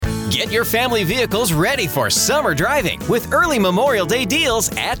Get your family vehicles ready for summer driving with early Memorial Day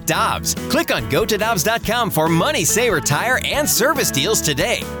deals at Dobbs. Click on GoToDobbs.com for money saver tire and service deals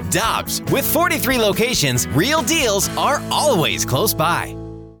today. Dobbs, with 43 locations, real deals are always close by.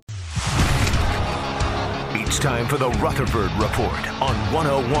 It's time for the Rutherford Report on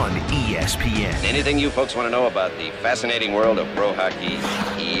 101 ESPN. Anything you folks want to know about the fascinating world of pro hockey,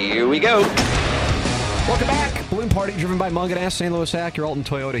 here we go. Welcome back. Balloon Party driven by Munganess, St. Louis Acura, Alton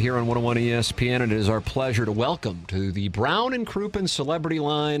Toyota here on 101 ESPN. And it is our pleasure to welcome to the Brown and Crouppen Celebrity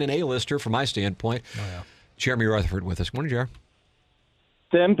Line, an A-lister from my standpoint, Jeremy Rutherford with us. Morning, Jer.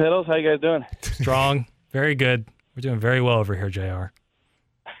 Tim, Piddles, how you guys doing? Strong. Very good. We're doing very well over here, JR.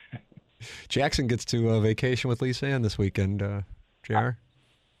 Jackson gets to vacation with Lisa Ann this weekend, JR.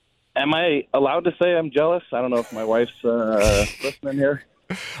 Am I allowed to say I'm jealous? I don't know if my wife's listening here.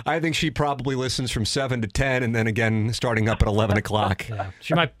 I think she probably listens from 7 to 10 and then again starting up at 11 o'clock. Yeah,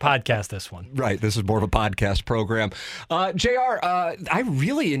 she might podcast this one. Right. This is more of a podcast program. JR, I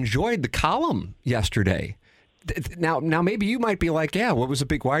really enjoyed the column yesterday. Now maybe you might be like, yeah,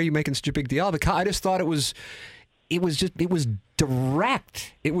 why are you making such a big deal? I just thought it was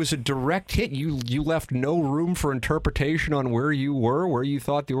direct. It was a direct hit. You left no room for interpretation on where you were, where you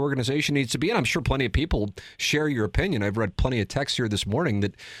thought the organization needs to be. And I'm sure plenty of people share your opinion. I've read plenty of texts here this morning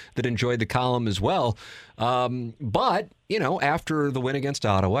that enjoyed the column as well. But, after the win against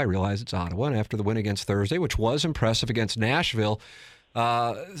Ottawa, I realize it's Ottawa, and after the win against Thursday, which was impressive against Nashville,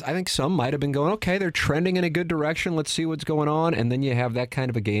 I think some might have been going, okay, they're trending in a good direction. Let's see what's going on. And then you have that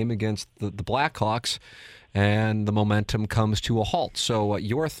kind of a game against the Blackhawks, and the momentum comes to a halt. So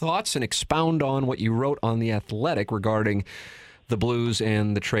your thoughts, and expound on what you wrote on The Athletic regarding the Blues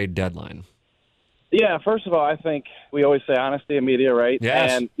and the trade deadline. Yeah, first of all, I think we always say honesty in media, right?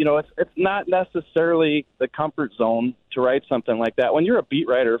 Yes. And, it's not necessarily the comfort zone to write something like that. When you're a beat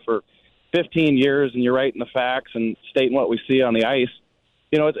writer for 15 years and you're writing the facts and stating what we see on the ice,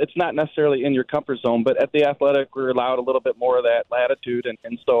 it's not necessarily in your comfort zone. But at The Athletic, we're allowed a little bit more of that latitude,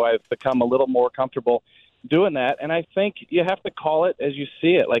 and so I've become a little more comfortable doing that. And I think you have to call it as you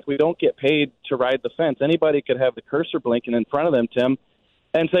see it. Like, we don't get paid to ride the fence. Anybody could have the cursor blinking in front of them, Tim,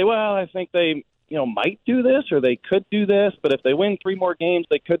 and say, well, I think they, might do this, or they could do this, but if they win 3 more games,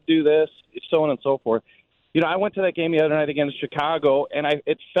 they could do this, so on and so forth. I went to that game the other night against Chicago, and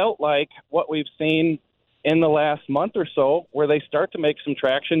it felt like what we've seen in the last month or so, where they start to make some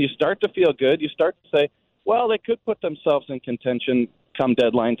traction. You start to feel good. You start to say, well, they could put themselves in contention come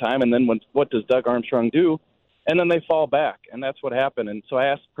deadline time, and then what does Doug Armstrong do? And then they fall back, and that's what happened. And so I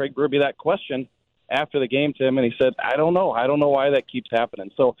asked Craig Berube that question after the game, Tim, and he said, I don't know why that keeps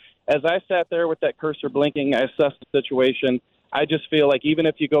happening. So as I sat there with that cursor blinking, I assessed the situation. I just feel like even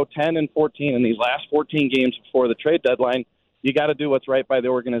if you go 10-14 in these last 14 games before the trade deadline, you got to do what's right by the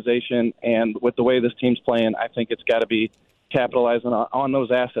organization. And with the way this team's playing, I think it's got to be capitalizing on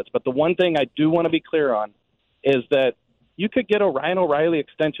those assets. But the one thing I do want to be clear on is that you could get a Ryan O'Reilly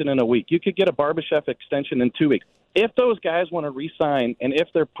extension in a week. You could get a Barbashev extension in 2 weeks. If those guys want to re-sign, and if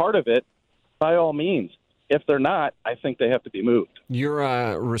they're part of it, by all means. If they're not, I think they have to be moved.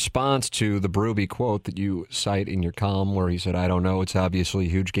 Your response to the Berube quote that you cite in your column where he said, I don't know, it's obviously a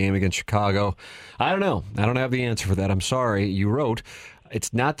huge game against Chicago. I don't know. I don't have the answer for that. I'm sorry. You wrote,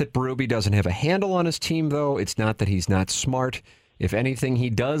 it's not that Berube doesn't have a handle on his team, though. It's not that he's not smart. If anything, he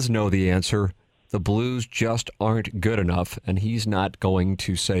does know the answer. The Blues just aren't good enough, and he's not going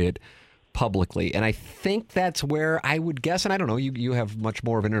to say it publicly. And I think that's where I would guess, and I don't know, you have much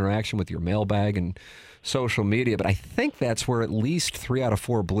more of an interaction with your mailbag and social media, but I think that's where at least 3 out of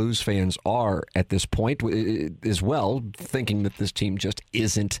 4 Blues fans are at this point as well, thinking that this team just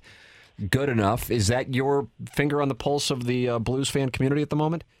isn't good enough. Is that your finger on the pulse of the Blues fan community at the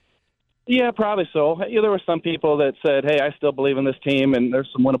moment? Yeah, probably so. There were some people that said, hey, I still believe in this team, and there's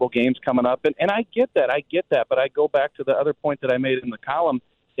some winnable games coming up. And I get that. But I go back to the other point that I made in the column,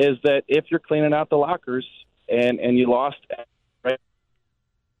 is that if you're cleaning out the lockers and you lost, right,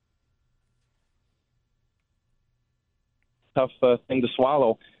 tough thing to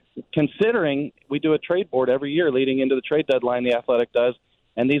swallow, considering we do a trade board every year leading into the trade deadline, The Athletic does,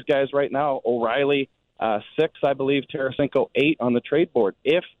 and these guys right now, O'Reilly, 6, I believe, Tarasenko, 8 on the trade board.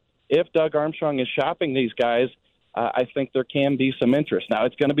 If Doug Armstrong is shopping these guys, I think there can be some interest. Now,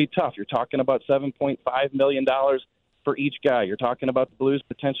 it's going to be tough. You're talking about $7.5 million for each guy. You're talking about the Blues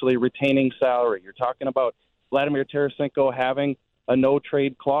potentially retaining salary. You're talking about Vladimir Tarasenko having a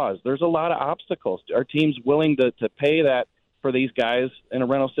no-trade clause. There's a lot of obstacles. Our team's willing to pay that for these guys in a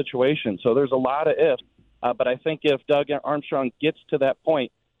rental situation. So there's a lot of ifs. But I think if Doug Armstrong gets to that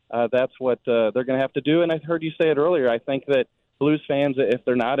point, that's what they're going to have to do. And I heard you say it earlier. I think that Blues fans, if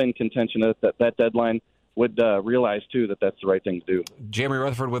they're not in contention at that deadline, would realize, too, that that's the right thing to do. Jeremy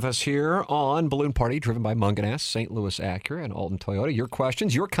Rutherford with us here on Balloon Party, driven by Munganess, St. Louis Acura, and Alton Toyota. Your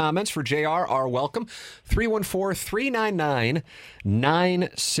questions, your comments for JR are welcome.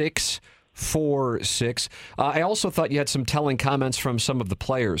 314-399-9646. I also thought you had some telling comments from some of the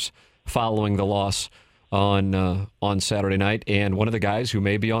players following the loss on Saturday night, and one of the guys who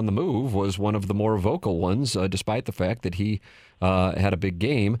may be on the move was one of the more vocal ones, despite the fact that he had a big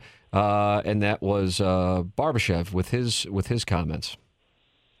game, and that was Barbashev with his comments.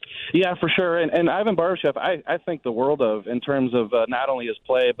 Yeah, for sure. And Ivan Barbashev, I think the world of in terms of not only his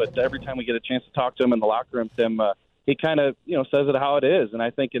play, but every time we get a chance to talk to him in the locker room, Tim, he kind of says it how it is. And I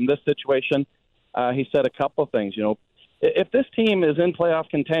think in this situation, he said a couple of things. If this team is in playoff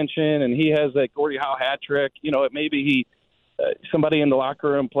contention and he has a Gordie Howe hat trick, maybe somebody in the locker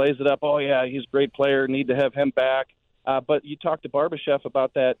room plays it up. Oh yeah, he's a great player. Need to have him back. But you talk to Barbashev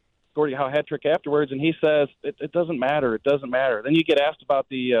about that Gordie Howe hat trick afterwards, and he says it doesn't matter. It doesn't matter. Then you get asked about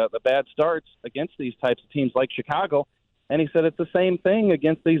the bad starts against these types of teams like Chicago, and he said it's the same thing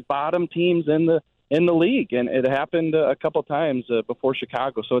against these bottom teams in the league, and it happened a couple times before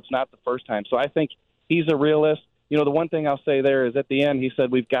Chicago, so it's not the first time. So I think he's a realist. The one thing I'll say there is at the end, he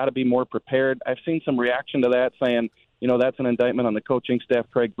said we've got to be more prepared. I've seen some reaction to that saying, that's an indictment on the coaching staff,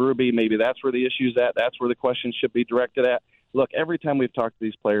 Craig Berube. Maybe that's where the issue's at. That's where the questions should be directed at. Look, every time we've talked to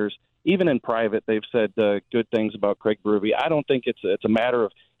these players, even in private, they've said good things about Craig Berube. I don't think it's a matter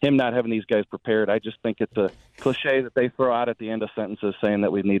of him not having these guys prepared. I just think it's a cliche that they throw out at the end of sentences saying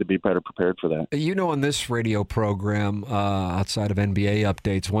that we need to be better prepared for that. On this radio program, outside of NBA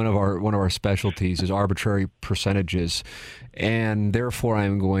updates, one of our specialties is arbitrary percentages, and therefore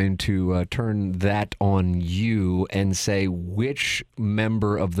I'm going to turn that on you and say which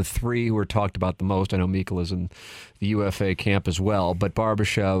member of the three who are talked about the most. I know Mikola's in the UFA camp as well, but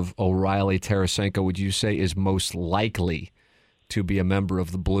Barbashev, O'Reilly, Tarasenko, would you say is most likely to be a member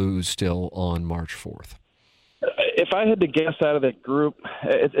of the Blues still on March 4th? If I had to guess out of that group,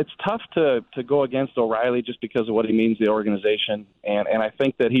 it's tough to go against O'Reilly just because of what he means to the organization, and I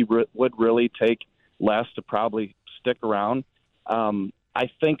think that he would really take less to probably stick around. I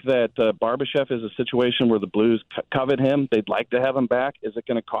think that Barbashev is a situation where the Blues covet him. They'd like to have him back. Is it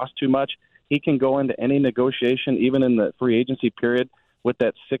going to cost too much? He can go into any negotiation, even in the free agency period, with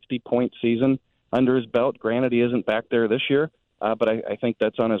that 60-point season under his belt. Granted, he isn't back there this year. But I think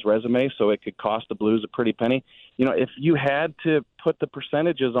that's on his resume, so it could cost the Blues a pretty penny. If you had to put the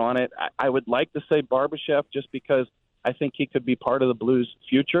percentages on it, I would like to say Barbashev just because I think he could be part of the Blues'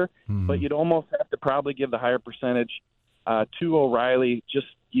 future. Mm-hmm. But you'd almost have to probably give the higher percentage to O'Reilly. Just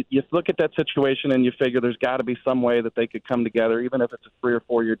you look at that situation and you figure there's got to be some way that they could come together, even if it's a 3 or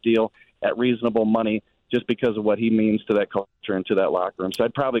 4 year deal at reasonable money, just because of what he means to that culture and to that locker room. So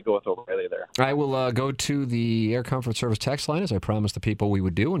I'd probably go with O'Reilly there. I will go to the Air Comfort Service text line, as I promised the people we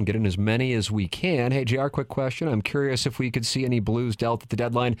would do, and get in as many as we can. Hey, JR, quick question. I'm curious if we could see any Blues dealt at the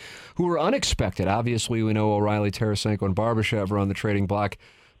deadline who were unexpected. Obviously, we know O'Reilly, Tarasenko, and Barbashev are on the trading block,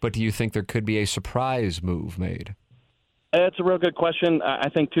 but do you think there could be a surprise move made? It's a real good question. I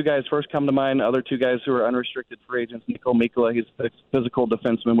think two guys first come to mind. Other two guys who are unrestricted free agents. Niko Mikkola, he's a physical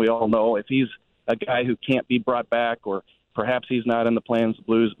defenseman. We all know if he's a guy who can't be brought back, or perhaps he's not in the plans, the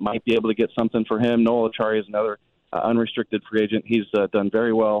Blues might be able to get something for him. Noel Acciari is another unrestricted free agent. He's done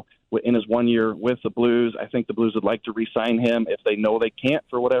very well in his 1 year with the Blues. I think the Blues would like to re-sign him. If they know they can't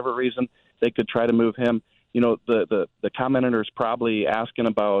for whatever reason, they could try to move him. The commentator is probably asking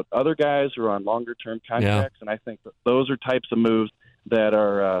about other guys who are on longer-term contracts, and I think that those are types of moves that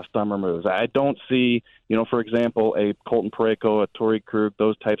are summer moves. I don't see, for example, a Colton Parayko, a Torrey Krug,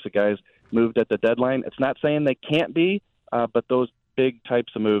 those types of guys moved at the deadline. It's not saying they can't be, but those big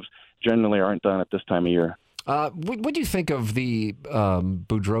types of moves generally aren't done at this time of year. What do you think of the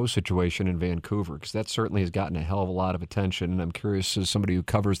Boudreau situation in Vancouver? Because that certainly has gotten a hell of a lot of attention, and I'm curious, as somebody who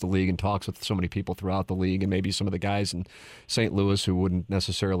covers the league and talks with so many people throughout the league, and maybe some of the guys in St. Louis who wouldn't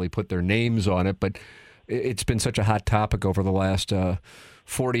necessarily put their names on it, but it's been such a hot topic over the last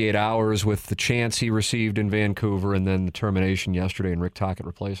 48 hours with the chance he received in Vancouver and then the termination yesterday and Rick Tocchet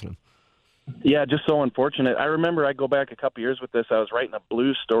replacing him. Yeah, just so unfortunate. I remember I go back a couple years with this. I was writing a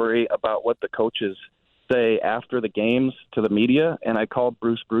Blues story about what the coaches say after the games to the media, and I called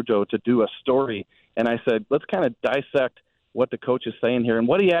Bruce Boudreau to do a story, and I said, let's kind of dissect what the coach is saying here and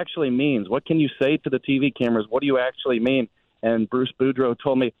what he actually means. What can you say to the TV cameras? What do you actually mean? And Bruce Boudreau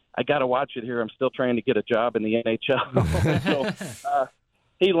told me, I got to watch it here. I'm still trying to get a job in the NHL. So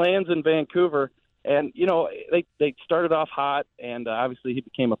he lands in Vancouver. And, they started off hot, and obviously he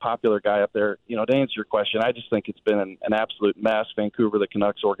became a popular guy up there. To answer your question, I just think it's been an absolute mess. Vancouver, the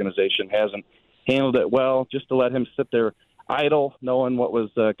Canucks organization, hasn't handled it well, just to let him sit there idle, knowing what was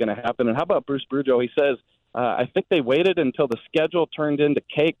going to happen. And how about Bruce Boudreau? He says, I think they waited until the schedule turned into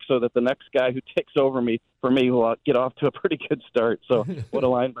cake so that the next guy who takes over for me will get off to a pretty good start. So what a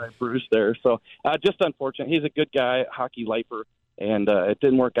line by Bruce there. So just unfortunate. He's a good guy, hockey lifer. And it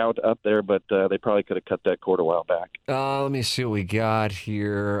didn't work out up there, but they probably could have cut that cord a while back. Let me see what we got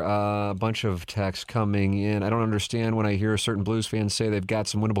here. A bunch of texts coming in. I don't understand when I hear certain Blues fans say they've got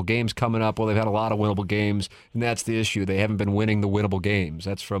some winnable games coming up. Well, they've had a lot of winnable games, and that's the issue. They haven't been winning the winnable games.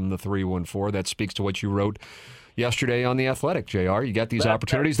 That's from the 314. That speaks to what you wrote yesterday on The Athletic, JR. You got these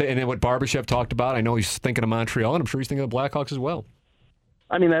opportunities. And then what Barbashev talked about, I know he's thinking of Montreal, and I'm sure he's thinking of the Blackhawks as well.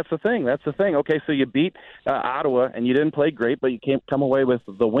 I mean, that's the thing. Okay, so you beat Ottawa, and you didn't play great, but you can't come away with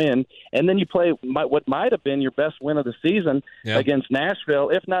the win. And then you play what might have been your best win of the season against Nashville.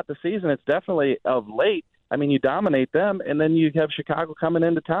 If not the season, it's definitely of late. I mean, you dominate them, and then you have Chicago coming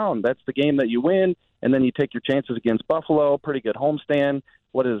into town. That's the game that you win, and then you take your chances against Buffalo. Pretty good homestand.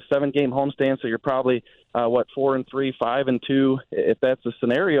 What is a 7-game homestand? So you're probably, 4-3, 5-2, if that's the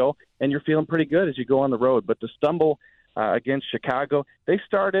scenario, and you're feeling pretty good as you go on the road. But to stumble against Chicago, they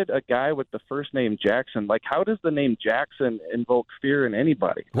started a guy with the first name Jackson. Like, how does the name Jackson invoke fear in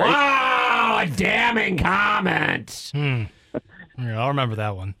anybody? Right? Wow, a damning comment. Yeah, I'll remember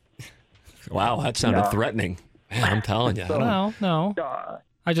that one. Wow, that sounded threatening. Man, I'm telling you. No.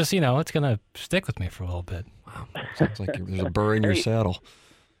 I just, it's going to stick with me for a little bit. Wow, sounds like there's a burr in your saddle.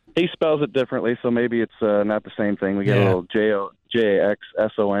 He spells it differently, so maybe it's not the same thing. We get a little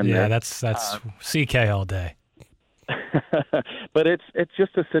Jaxson. Yeah, that's CK all day. But it's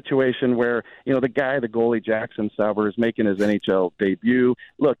just a situation where, the goalie Jackson Sauber is making his NHL debut.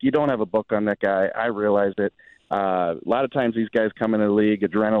 Look, you don't have a book on that guy. I realized it. A lot of times these guys come into the league,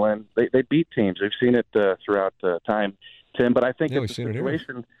 adrenaline. They beat teams. We've seen it throughout time, Tim. But I think it's a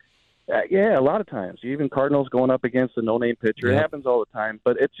situation. A lot of times. Even Cardinals going up against a no-name pitcher. It happens all the time.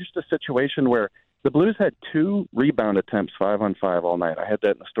 But it's just a situation where the Blues had 2 rebound attempts 5-on-5 all night. I had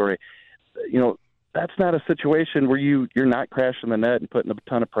that in the story. That's not a situation where you're not crashing the net and putting a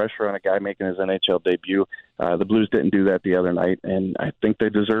ton of pressure on a guy making his NHL debut. The Blues didn't do that the other night, and I think they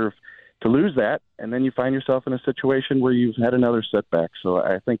deserve to lose that. And then you find yourself in a situation where you've had another setback. So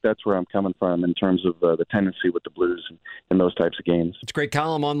I think that's where I'm coming from in terms of the tendency with the Blues in those types of games. It's a great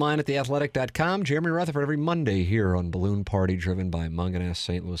column online at theathletic.com. Jeremy Rutherford every Monday here on Balloon Party, driven by Munganess,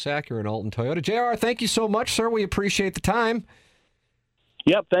 St. Louis Acura, and Alton Toyota. JR, thank you so much, sir. We appreciate the time.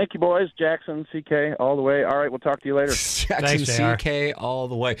 Yep, thank you, boys. Jackson, CK, all the way. All right, we'll talk to you later. Jackson, Thanks, CK, all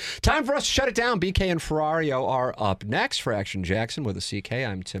the way. Time for us to shut it down. BK and Ferrario are up next for Action Jackson with a CK.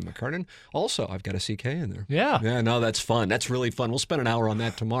 I'm Tim McKernan. Also, I've got a CK in there. Yeah, no, that's fun. That's really fun. We'll spend an hour on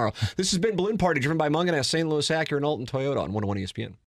that tomorrow. This has been Balloon Party, driven by Munganess, St. Louis Acura, and Alton Toyota on 101 ESPN.